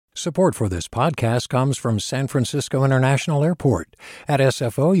Support for this podcast comes from San Francisco International Airport. At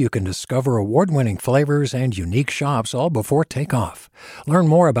SFO, you can discover award-winning flavors and unique shops all before takeoff. Learn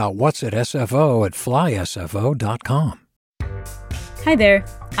more about what's at SFO at flysfo.com. Hi there,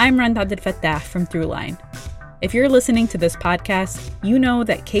 I'm Rand Abdel Fattah from Throughline. If you're listening to this podcast, you know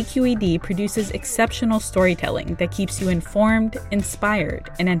that KQED produces exceptional storytelling that keeps you informed, inspired,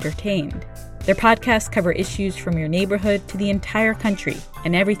 and entertained. Their podcasts cover issues from your neighborhood to the entire country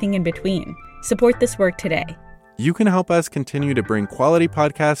and everything in between. Support this work today. You can help us continue to bring quality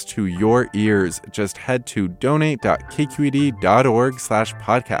podcasts to your ears. Just head to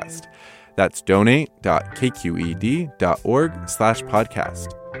donate.kqed.org/podcast. That's donate.kqed.org/podcast.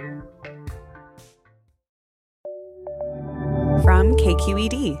 From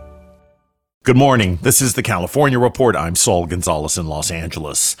KQED. Good morning. This is the California Report. I'm Saul Gonzalez in Los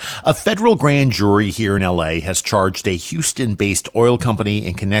Angeles. A federal grand jury here in L.A. has charged a Houston-based oil company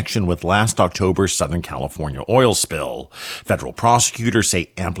in connection with last October's Southern California oil spill. Federal prosecutors say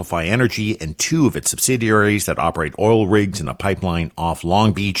Amplify Energy and two of its subsidiaries that operate oil rigs in a pipeline off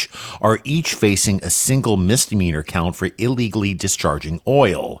Long Beach are each facing a single misdemeanor count for illegally discharging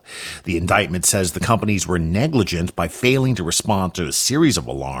oil. The indictment says the companies were negligent by failing to respond to a series of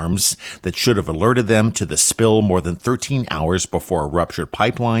alarms that should have alerted them to the spill more than 13 hours before a ruptured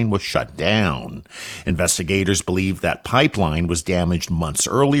pipeline was shut down. Investigators believe that pipeline was damaged months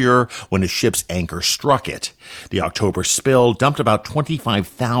earlier when a ship's anchor struck it. The October spill dumped about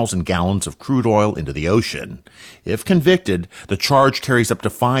 25,000 gallons of crude oil into the ocean. If convicted, the charge carries up to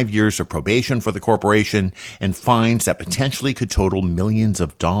 5 years of probation for the corporation and fines that potentially could total millions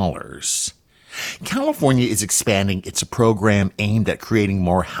of dollars. California is expanding its program aimed at creating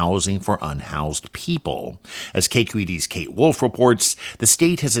more housing for unhoused people. As KQED's Kate Wolffe reports, the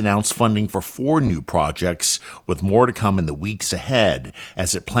state has announced funding for 4 new projects, with more to come in the weeks ahead,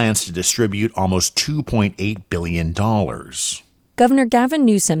 as it plans to distribute almost $2.8 billion. Governor Gavin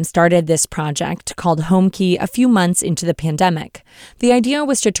Newsom started this project called Home Key a few months into the pandemic. The idea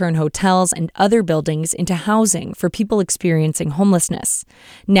was to turn hotels and other buildings into housing for people experiencing homelessness.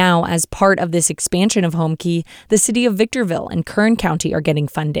 Now, as part of this expansion of Home Key, the city of Victorville and Kern County are getting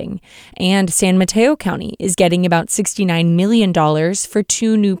funding, and San Mateo County is getting about $69 million for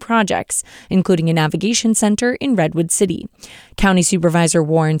 2 new projects, including a navigation center in Redwood City. County Supervisor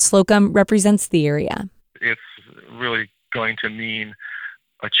Warren Slocum represents the area. It's really going to mean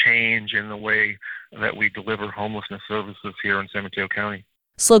a change in the way that we deliver homelessness services here in San Mateo County.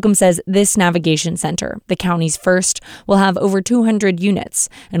 Slocum says this navigation center, the county's first, will have over 200 units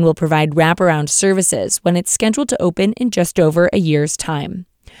and will provide wraparound services when it's scheduled to open in just over a year's time.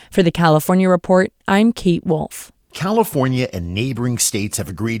 For the California Report, I'm Kate Wolffe. California and neighboring states have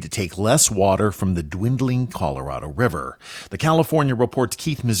agreed to take less water from the dwindling Colorado River. The California Report's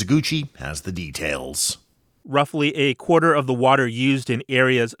Keith Mizuguchi has the details. Roughly a quarter of the water used in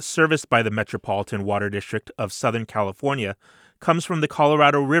areas serviced by the Metropolitan Water District of Southern California comes from the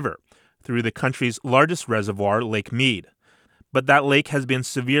Colorado River through the country's largest reservoir, Lake Mead. But that lake has been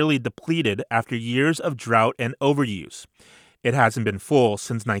severely depleted after years of drought and overuse. It hasn't been full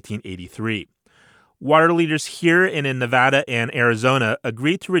since 1983. Water leaders here and in Nevada and Arizona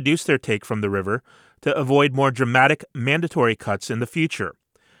agreed to reduce their take from the river to avoid more dramatic mandatory cuts in the future.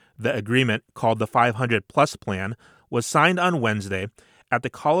 The agreement, called the 500-plus plan, was signed on Wednesday at the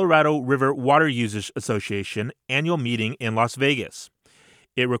Colorado River Water Users Association annual meeting in Las Vegas.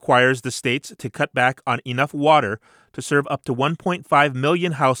 It requires the states to cut back on enough water to serve up to 1.5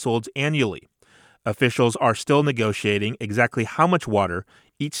 million households annually. Officials are still negotiating exactly how much water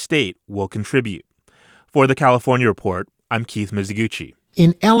each state will contribute. For the California Report, I'm Keith Mizuguchi.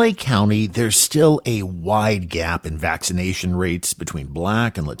 In L.A. County, there's still a wide gap in vaccination rates between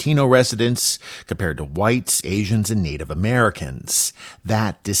Black and Latino residents compared to whites, Asians, and Native Americans.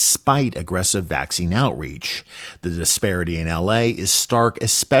 That despite aggressive vaccine outreach. The disparity in L.A. is stark,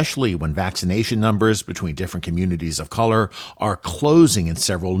 especially when vaccination numbers between different communities of color are closing in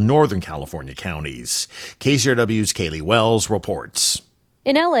several Northern California counties. KCRW's Caleigh Wells reports.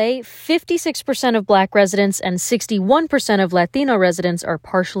 In LA, 56% of Black residents and 61% of Latino residents are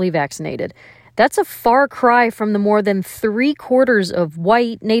partially vaccinated. That's a far cry from the more than 3/4 of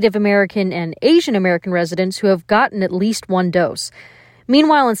white, Native American, and Asian American residents who have gotten at least 1 dose.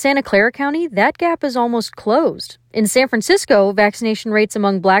 Meanwhile, in Santa Clara County, that gap is almost closed. In San Francisco, vaccination rates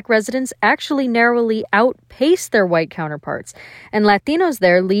among Black residents actually narrowly outpace their white counterparts, and Latinos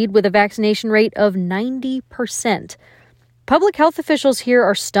there lead with a vaccination rate of 90%. Public health officials here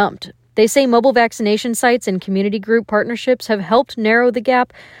are stumped. They say mobile vaccination sites and community group partnerships have helped narrow the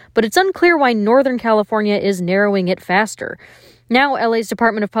gap, but it's unclear why Northern California is narrowing it faster. Now, LA's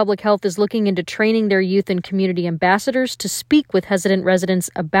Department of Public Health is looking into training their youth and community ambassadors to speak with hesitant residents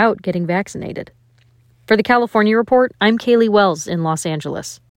about getting vaccinated. For the California Report, I'm Caleigh Wells in Los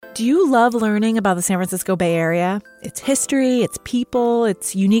Angeles. Do you love learning about the San Francisco Bay Area, its history, its people,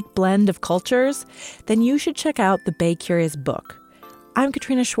 its unique blend of cultures? Then you should check out the Bay Curious book. I'm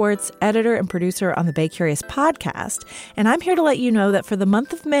Katrina Schwartz, editor and producer on the Bay Curious podcast, and I'm here to let you know that for the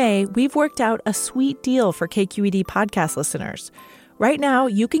month of May, we've worked out a sweet deal for KQED podcast listeners. Right now,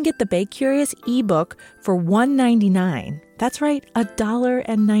 you can get the Bay Curious ebook for $1.99. That's right,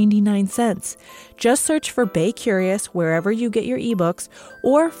 $1.99. Just search for Bay Curious wherever you get your ebooks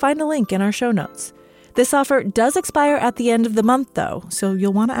or find a link in our show notes. This offer does expire at the end of the month, though, so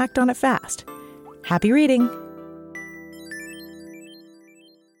you'll want to act on it fast. Happy reading!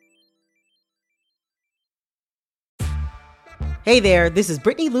 Hey there, this is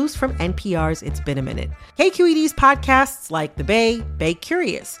Brittany Luce from NPR's It's Been a Minute. KQED's podcasts like The Bay, Bay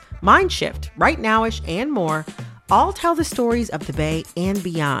Curious, Mind Shift, Right Nowish, and more all tell the stories of the Bay and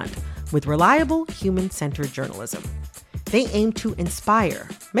beyond with reliable, human-centered journalism. They aim to inspire,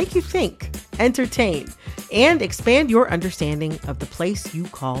 make you think, entertain, and expand your understanding of the place you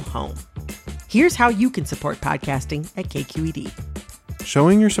call home. Here's how you can support podcasting at KQED.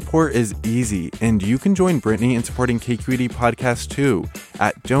 Showing your support is easy, and you can join Brittany in supporting KQED Podcast too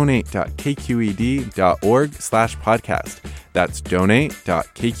at donate.kqed.org/podcast. That's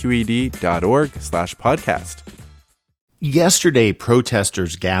donate.kqed.org/podcast. Yesterday,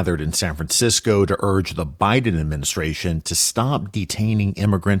 protesters gathered in San Francisco to urge the Biden administration to stop detaining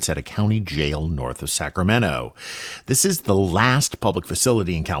immigrants at a county jail north of Sacramento. This is the last public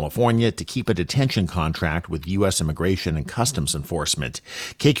facility in California to keep a detention contract with U.S. Immigration and Customs Enforcement.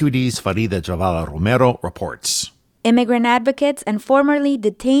 KQED's Farida Jhabvala Romero reports. Immigrant advocates and formerly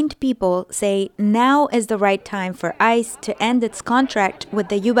detained people say now is the right time for ICE to end its contract with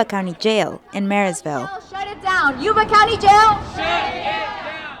the Yuba County Jail in Marysville. Shut it down! Yuba County Jail! Shut it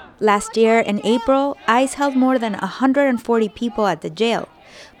down! Last year, in April, ICE held more than 140 people at the jail,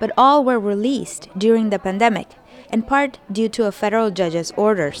 but all were released during the pandemic, in part due to a federal judge's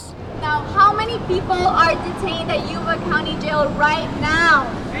orders. Now, how many people are detained at Yuba County Jail right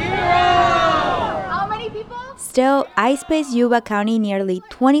now? 0! How many people? Still, ICE pays Yuba County nearly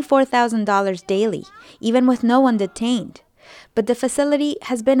 $24,000 daily, even with no one detained. But the facility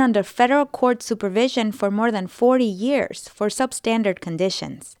has been under federal court supervision for more than 40 years for substandard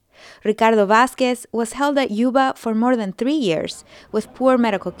conditions. Ricardo Vasquez was held at Yuba for more than 3 years with poor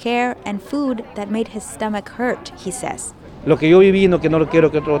medical care and food that made his stomach hurt, he says. Lo que yo viví, no que no lo quiero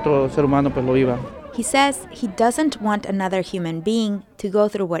que otro ser humano pues lo viva. He says he doesn't want another human being to go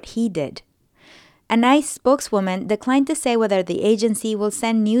through what he did. An ICE spokeswoman declined to say whether the agency will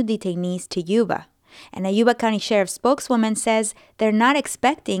send new detainees to Yuba. And a Yuba County Sheriff's spokeswoman says they're not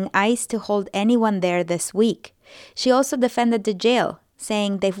expecting ICE to hold anyone there this week. She also defended the jail,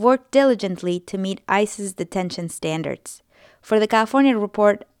 saying they've worked diligently to meet ICE's detention standards. For the California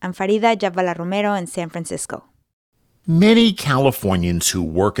Report, I'm Farida Jhabvala Romero in San Francisco. Many Californians who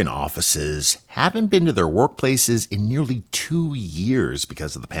work in offices haven't been to their workplaces in nearly 2 years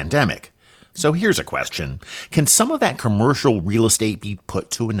because of the pandemic. So here's a question. Can some of that commercial real estate be put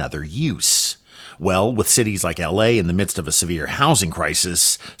to another use? Well, with cities like LA in the midst of a severe housing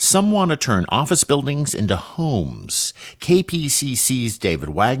crisis, some want to turn office buildings into homes. KPCC's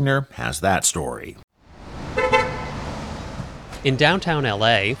David Wagner has that story. In downtown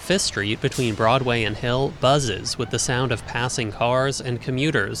LA, 5th Street between Broadway and Hill buzzes with the sound of passing cars and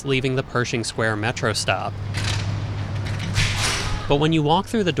commuters leaving the Pershing Square metro stop. But when you walk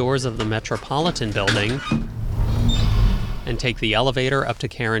through the doors of the Metropolitan building and take the elevator up to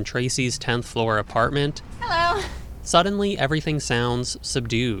Karen Tracy's 10th floor apartment, hello, suddenly everything sounds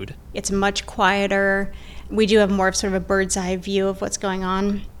subdued. It's much quieter. We do have more of sort of a bird's eye view of what's going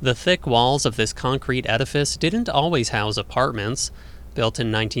on. The thick walls of this concrete edifice didn't always house apartments. Built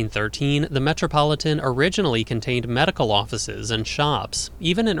in 1913, the Metropolitan originally contained medical offices and shops,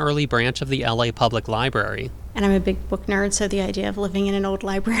 even an early branch of the LA Public Library. And I'm a big book nerd, so the idea of living in an old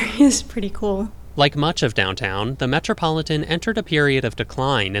library is pretty cool. Like much of downtown, the Metropolitan entered a period of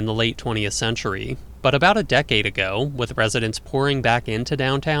decline in the late 20th century. But about a decade ago, with residents pouring back into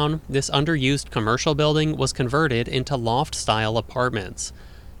downtown, this underused commercial building was converted into loft-style apartments.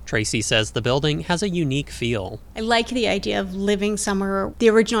 Tracy says the building has a unique feel. I like the idea of living somewhere where the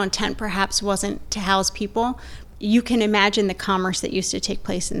original intent perhaps wasn't to house people. You can imagine the commerce that used to take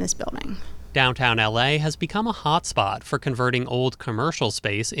place in this building. Downtown LA has become a hotspot for converting old commercial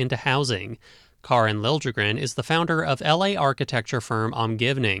space into housing. Karin Liljegren is the founder of LA architecture firm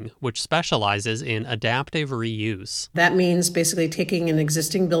Omgivning, which specializes in adaptive reuse. That means basically taking an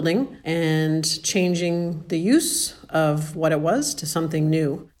existing building and changing the use of what it was to something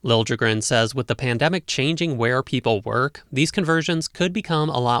new. Liljegren says with the pandemic changing where people work, these conversions could become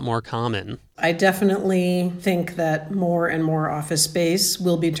a lot more common. I definitely think that more and more office space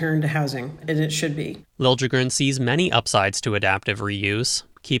will be turned to housing, and it should be. Liljegren sees many upsides to adaptive reuse.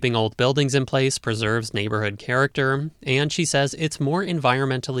 Keeping old buildings in place preserves neighborhood character, and she says it's more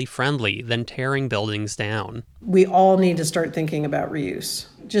environmentally friendly than tearing buildings down. We all need to start thinking about reuse.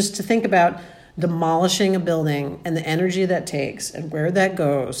 Just to think about demolishing a building and the energy that takes and where that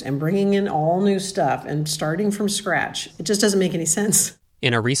goes and bringing in all new stuff and starting from scratch, it just doesn't make any sense.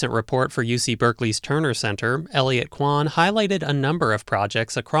 In a recent report for UC Berkeley's Turner Center, Elliot Kwan highlighted a number of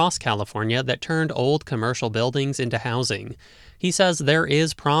projects across California that turned old commercial buildings into housing. He says there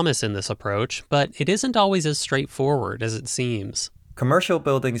is promise in this approach, but it isn't always as straightforward as it seems. Commercial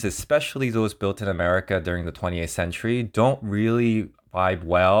buildings, especially those built in America during the 20th century, don't really vibe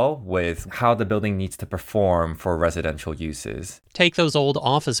well with how the building needs to perform for residential uses. Take those old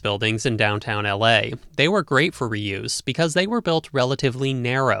office buildings in downtown LA. They were great for reuse because they were built relatively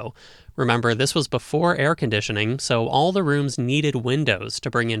narrow. Remember, this was before air conditioning, so all the rooms needed windows to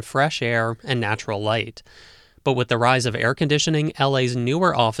bring in fresh air and natural light. But with the rise of air conditioning, LA's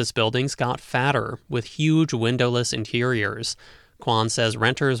newer office buildings got fatter, with huge windowless interiors. Kwan says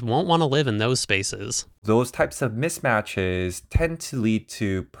renters won't want to live in those spaces. Those types of mismatches tend to lead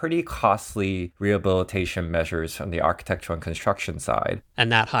to pretty costly rehabilitation measures from the architectural and construction side.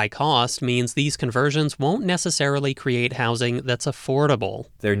 And that high cost means these conversions won't necessarily create housing that's affordable.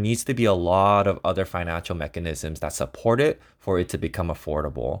 There needs to be a lot of other financial mechanisms that support it for it to become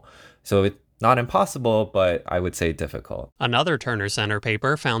affordable. So it's not impossible, but I would say difficult. Another Turner Center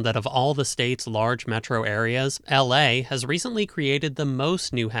paper found that of all the state's large metro areas, LA has recently created the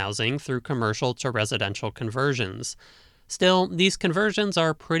most new housing through commercial to residential conversions. Still, these conversions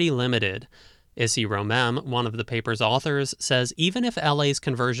are pretty limited. Issy Romem, one of the paper's authors, says even if LA's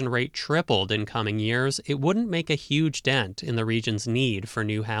conversion rate tripled in coming years, it wouldn't make a huge dent in the region's need for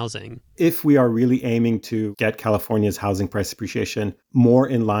new housing. If we are really aiming to get California's housing price appreciation more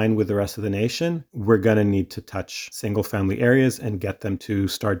in line with the rest of the nation, we're going to need to touch single-family areas and get them to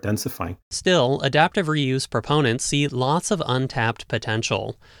start densifying. Still, adaptive reuse proponents see lots of untapped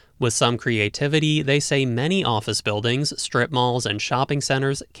potential. With some creativity, they say many office buildings, strip malls, and shopping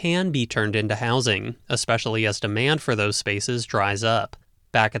centers can be turned into housing, especially as demand for those spaces dries up.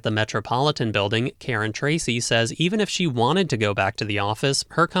 Back at the Metropolitan building, Karen Tracy says even if she wanted to go back to the office,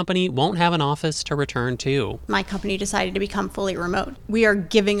 her company won't have an office to return to. My company decided to become fully remote. We are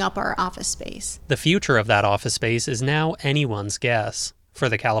giving up our office space. The future of that office space is now anyone's guess. For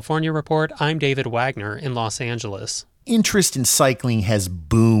the California Report, I'm David Wagner in Los Angeles. Interest in cycling has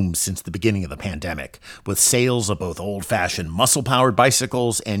boomed since the beginning of the pandemic, with sales of both old-fashioned muscle-powered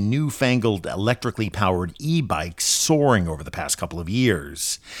bicycles and newfangled electrically powered e-bikes soaring over the past couple of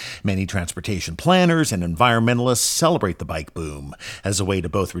years. Many transportation planners and environmentalists celebrate the bike boom as a way to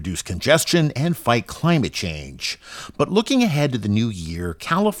both reduce congestion and fight climate change. But looking ahead to the new year,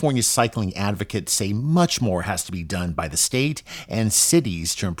 California cycling advocates say much more has to be done by the state and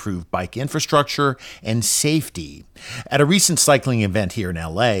cities to improve bike infrastructure and safety. At a recent cycling event here in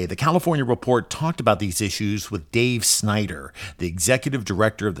LA, the California Report talked about these issues with Dave Snyder, the executive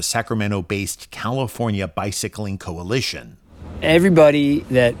director of the Sacramento-based California Bicycling Coalition. Everybody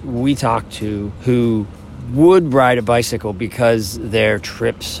that we talk to who would ride a bicycle because their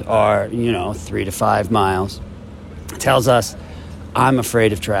trips are, 3 to 5 miles, tells us, I'm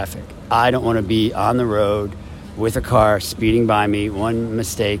afraid of traffic. I don't want to be on the road with a car speeding by me, one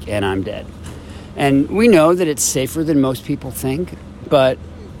mistake, and I'm dead. And we know that it's safer than most people think, but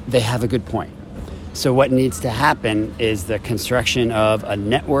they have a good point. So what needs to happen is the construction of a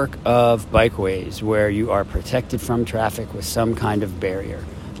network of bikeways where you are protected from traffic with some kind of barrier,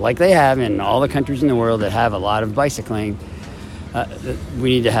 like they have in all the countries in the world that have a lot of bicycling. We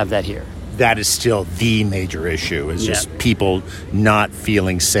need to have that here. That is still the major issue, is just people not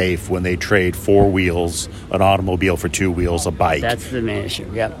feeling safe when they trade 4 wheels, an automobile for 2 wheels, a bike. That's the main issue.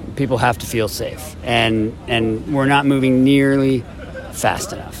 Yeah, people have to feel safe, and we're not moving nearly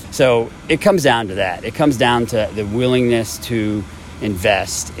fast enough. So it comes down to that. It comes down to the willingness to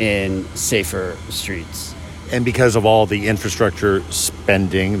invest in safer streets. And because of all the infrastructure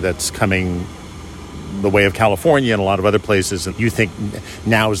spending that's coming the way of California and a lot of other places, and you think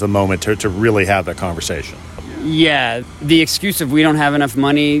now is the moment to really have that conversation? Yeah, the excuse of we don't have enough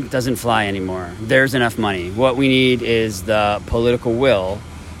money doesn't fly anymore. There's enough money. What we need is the political will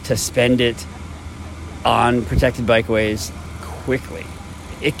to spend it on protected bikeways quickly.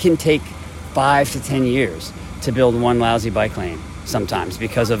 It can take 5 to 10 years to build one lousy bike lane sometimes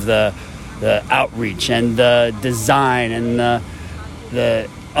because of the outreach and the design and the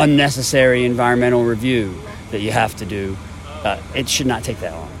unnecessary environmental review that you have to do. It should not take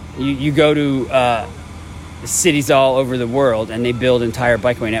that long. You go to cities all over the world and they build entire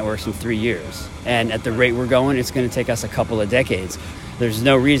bikeway networks in 3 years. And at the rate we're going, it's going to take us a couple of decades. There's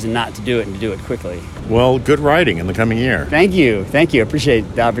no reason not to do it and to do it quickly. Well, good riding in the coming year. Thank you. Thank you. I appreciate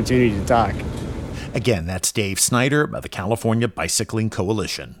the opportunity to talk. Again, that's Dave Snyder of the California Bicycling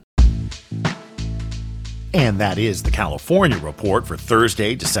Coalition. And that is the California Report for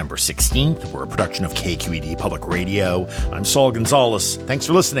Thursday, December 16th. We're a production of KQED Public Radio. I'm Saul Gonzalez. Thanks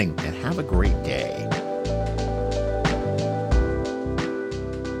for listening and have a great day.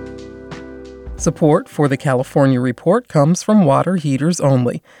 Support for the California Report comes from Water Heaters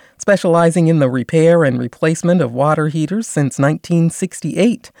Only, specializing in the repair and replacement of water heaters since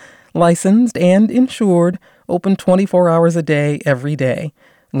 1968. Licensed and insured, open 24 hours a day, every day.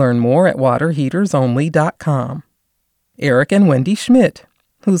 Learn more at waterheatersonly.com. Eric and Wendy Schmidt,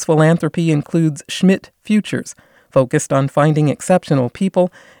 whose philanthropy includes Schmidt Futures, focused on finding exceptional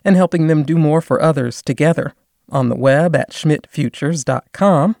people and helping them do more for others together. On the web at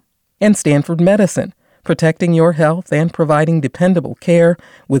schmidtfutures.com. And Stanford Medicine, protecting your health and providing dependable care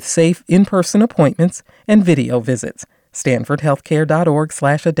with safe in-person appointments and video visits.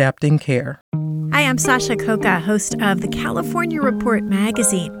 StanfordHealthcare.org/adaptingcare. Hi, I'm Sasha Coca, host of the California Report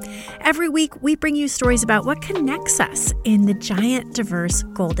magazine. Every week, we bring you stories about what connects us in the giant, diverse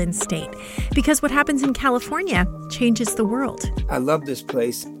Golden State. Because what happens in California changes the world. I love this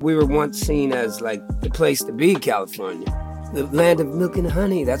place. We were once seen as like the place to be, California. The land of milk and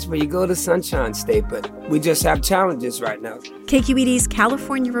honey. That's where you go to Sunshine State, but we just have challenges right now. KQED's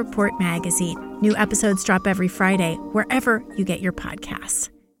California Report magazine. New episodes drop every Friday, wherever you get your podcasts.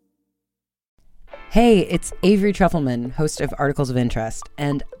 Hey, it's Avery Trufelman, host of Articles of Interest.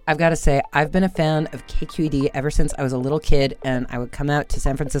 And I've got to say, I've been a fan of KQED ever since I was a little kid, and I would come out to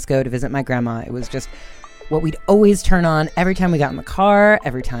San Francisco to visit my grandma. It was just what we'd always turn on every time we got in the car,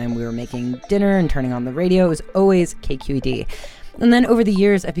 every time we were making dinner and turning on the radio. It was always KQED. And then over the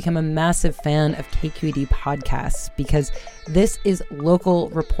years, I've become a massive fan of KQED podcasts because this is local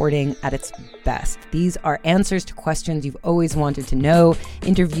reporting at its best. These are answers to questions you've always wanted to know,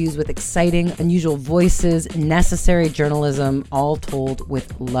 interviews with exciting, unusual voices, necessary journalism, all told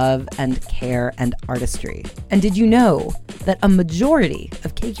with love and care and artistry. And did you know that a majority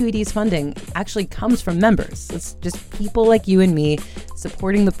of KQED's funding actually comes from members? It's just people like you and me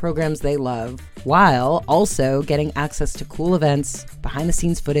supporting the programs they love, while also getting access to cool events,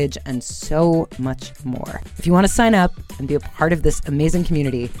 behind-the-scenes footage, and so much more. If you want to sign up and be a part of this amazing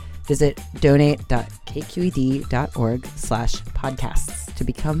community, visit donate.kqed.org/podcasts to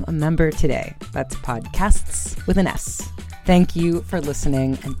become a member today. That's podcasts with an S. Thank you for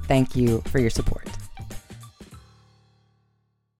listening, and thank you for your support.